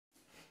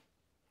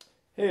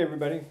Hey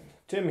everybody,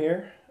 Tim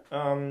here.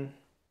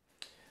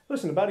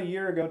 Listen, about a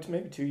year ago, to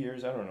maybe 2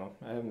 years, I don't know,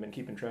 I haven't been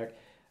keeping track.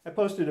 I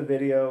posted a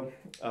video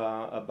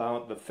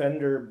about the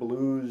Fender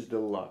Blues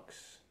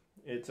Deluxe.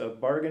 It's a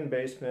bargain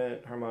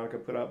basement harmonica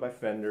put out by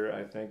Fender.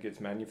 I think it's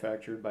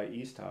manufactured by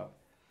Easttop.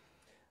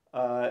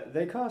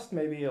 They cost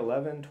maybe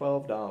 $11,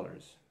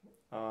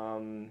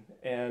 $12.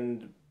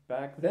 And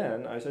back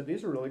then, I said,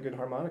 these are really good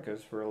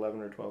harmonicas for $11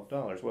 or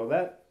 $12. Well,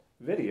 that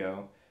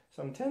video,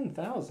 some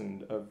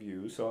 10,000 of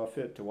you saw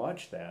fit to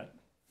watch that.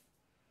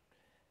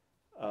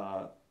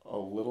 A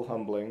little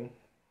humbling.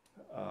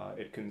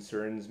 It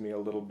concerns me a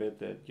little bit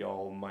that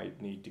y'all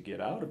might need to get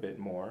out a bit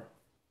more.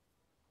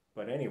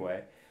 But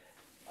anyway,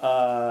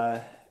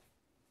 in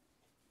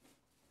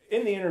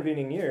the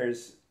intervening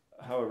years,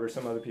 however,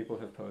 some other people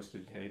have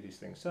posted, hey, these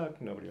things suck,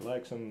 nobody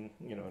likes them,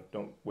 you know,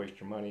 don't waste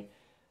your money.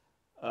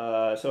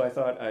 So I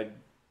thought I'd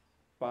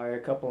buy a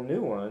couple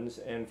new ones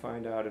and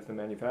find out if the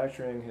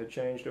manufacturing had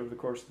changed over the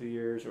course of the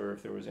years or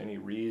if there was any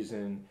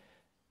reason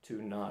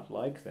to not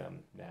like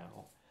them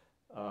now.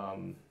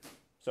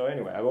 So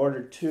anyway, I've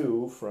ordered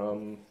two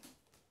from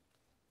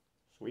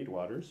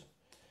Sweetwater's.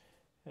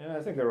 And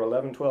I think they were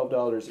 $11,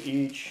 $12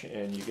 each,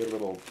 and you get a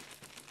little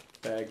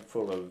bag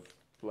full of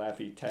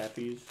Laffy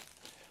Taffies.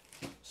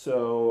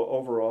 So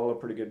overall, a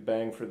pretty good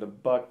bang for the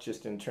buck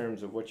just in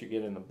terms of what you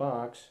get in the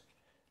box.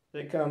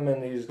 They come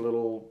in these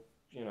little,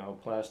 you know,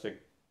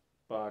 plastic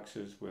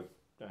boxes with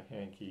a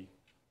hanky.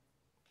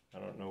 I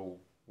don't know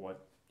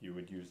what you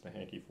would use the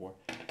hanky for.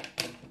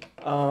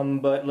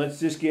 But let's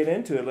just get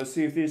into it. Let's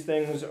see if these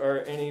things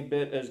are any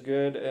bit as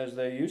good as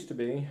they used to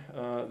be.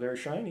 They're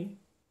shiny.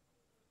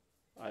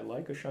 I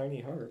like a shiny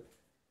harp.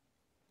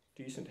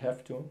 Decent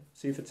heft to them.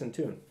 See if it's in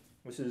tune.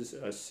 This is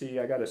a C.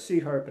 I got a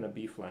C harp and a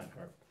B flat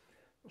harp.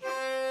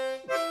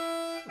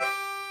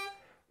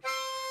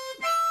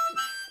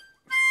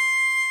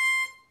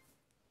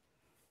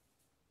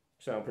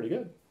 Sound pretty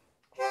good.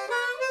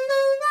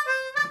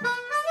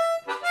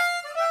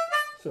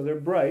 So they're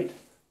bright,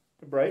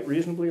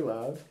 reasonably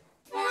loud.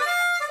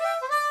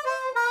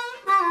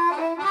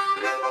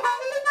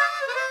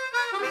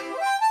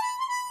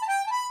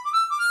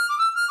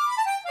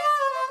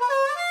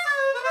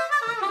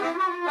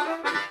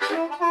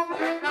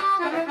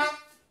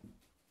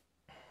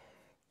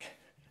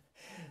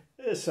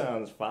 This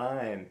sounds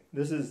fine.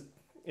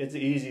 It's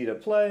easy to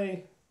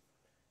play.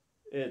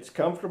 It's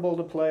comfortable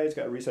to play. It's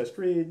got recessed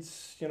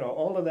reeds. You know,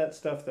 all of that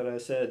stuff that I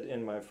said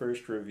in my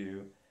first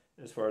review,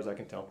 as far as I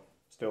can tell,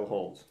 still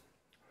holds.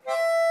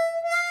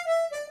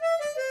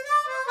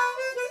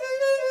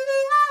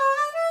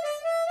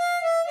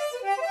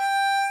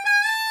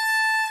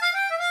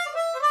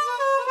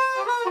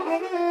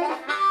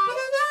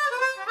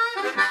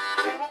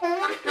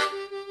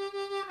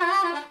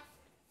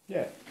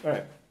 Yeah, all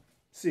right.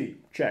 C,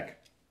 check.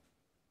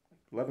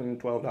 $11,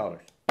 $12.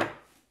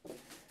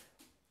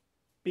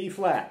 B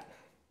flat.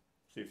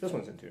 See if this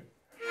one's in tune.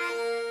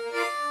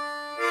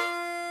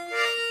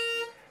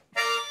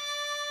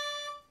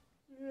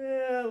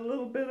 Yeah, a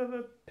little bit of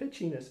a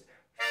pitchiness.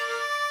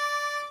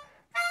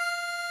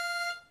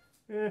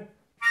 Yeah.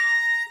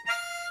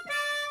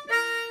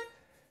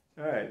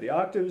 Alright, the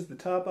octaves, the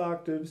top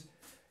octaves,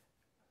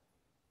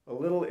 a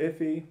little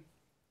iffy.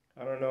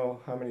 I don't know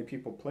how many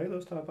people play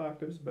those top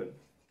octaves, but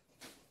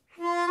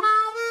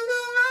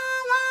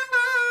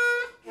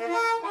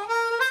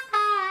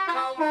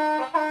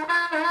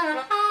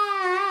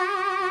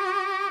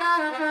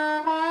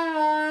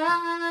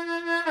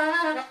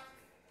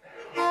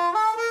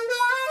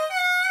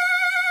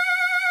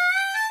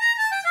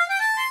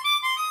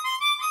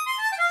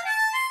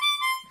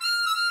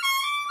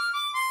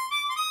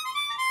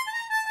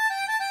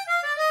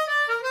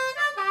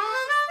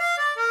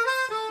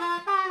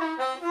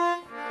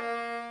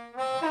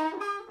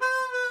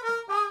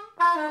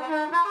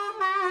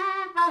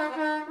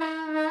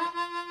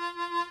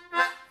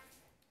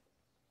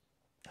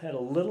had a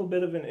little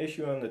bit of an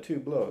issue on the two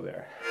blow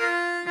there.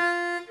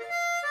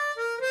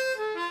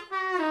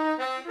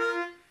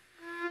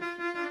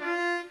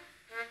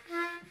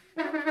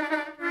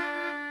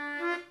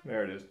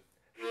 There it is.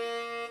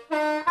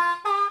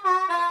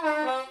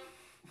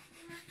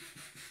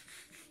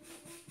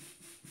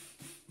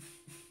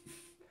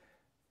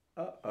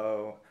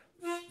 Uh-oh.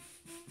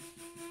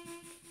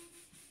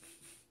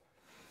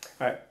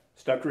 Alright,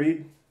 stuck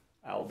reed.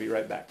 I'll be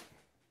right back.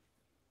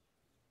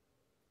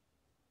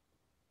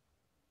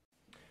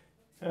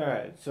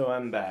 Alright, so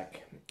I'm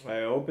back.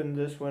 I opened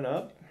this one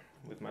up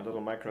with my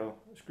little micro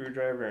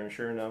screwdriver, and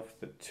sure enough,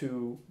 the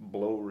two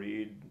blow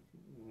reed,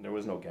 there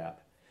was no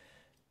gap.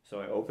 So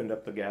I opened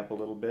up the gap a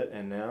little bit,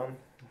 and now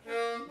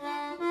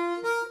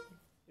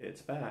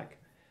it's back.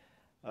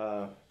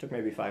 Took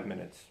maybe 5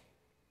 minutes.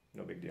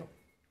 No big deal.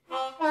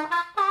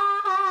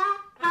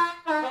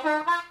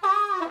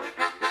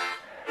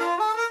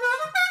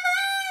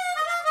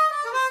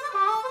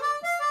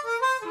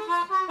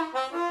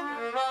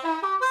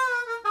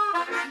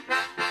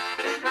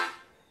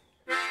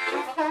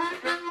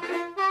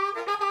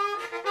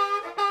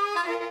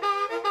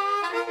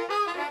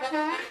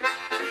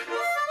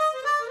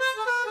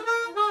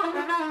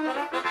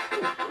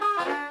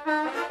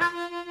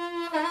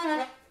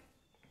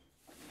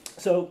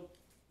 So,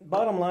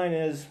 bottom line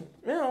is,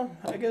 you know,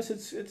 I guess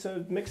it's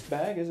a mixed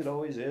bag, as it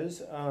always is.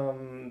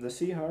 The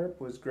C harp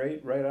was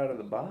great right out of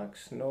the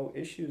box, no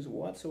issues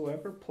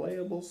whatsoever.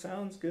 Playable,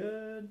 sounds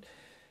good.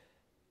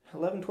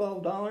 $11,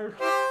 $12.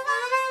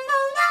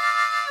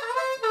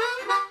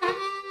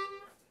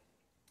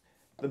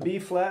 The B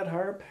flat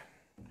harp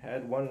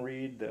had one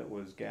reed that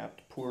was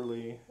gapped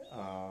poorly.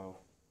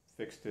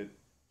 Fixed it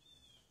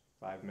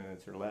 5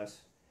 minutes or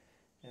less.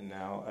 And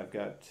now I've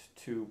got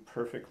two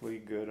perfectly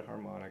good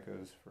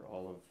harmonicas for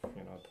all of,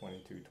 you know,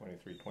 $22,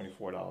 $23,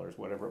 $24,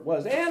 whatever it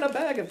was, and a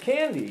bag of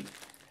candy.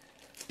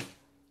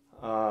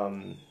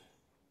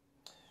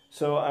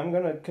 So I'm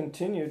going to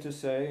continue to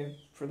say,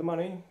 for the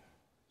money,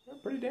 they're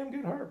pretty damn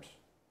good harps.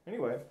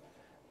 Anyway,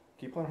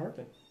 keep on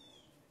harping.